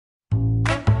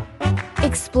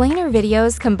Explainer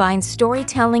videos combine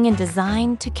storytelling and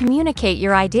design to communicate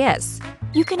your ideas.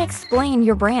 You can explain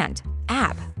your brand,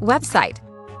 app, website,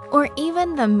 or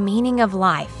even the meaning of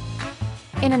life.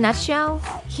 In a nutshell,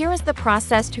 here is the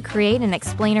process to create an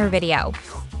explainer video.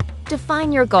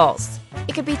 Define your goals.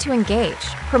 It could be to engage,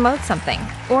 promote something,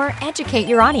 or educate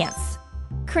your audience.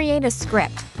 Create a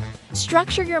script.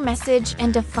 Structure your message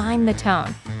and define the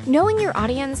tone. Knowing your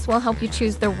audience will help you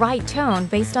choose the right tone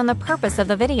based on the purpose of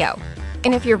the video.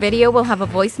 And if your video will have a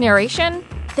voice narration,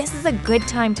 this is a good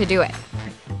time to do it.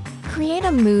 Create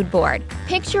a mood board.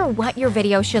 Picture what your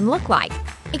video should look like.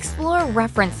 Explore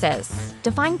references.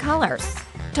 Define colors,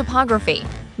 topography,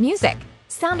 music,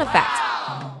 sound effects.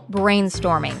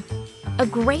 Brainstorming. A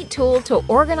great tool to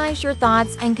organize your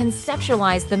thoughts and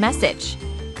conceptualize the message.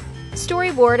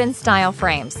 Storyboard and style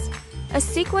frames. A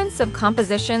sequence of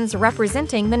compositions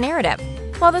representing the narrative.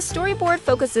 While the storyboard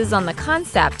focuses on the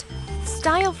concept,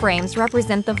 style frames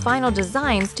represent the final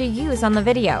designs to use on the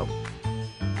video.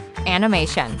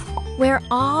 Animation, where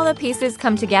all the pieces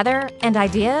come together and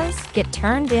ideas get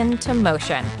turned into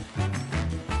motion.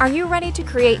 Are you ready to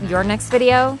create your next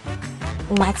video?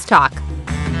 Let's talk.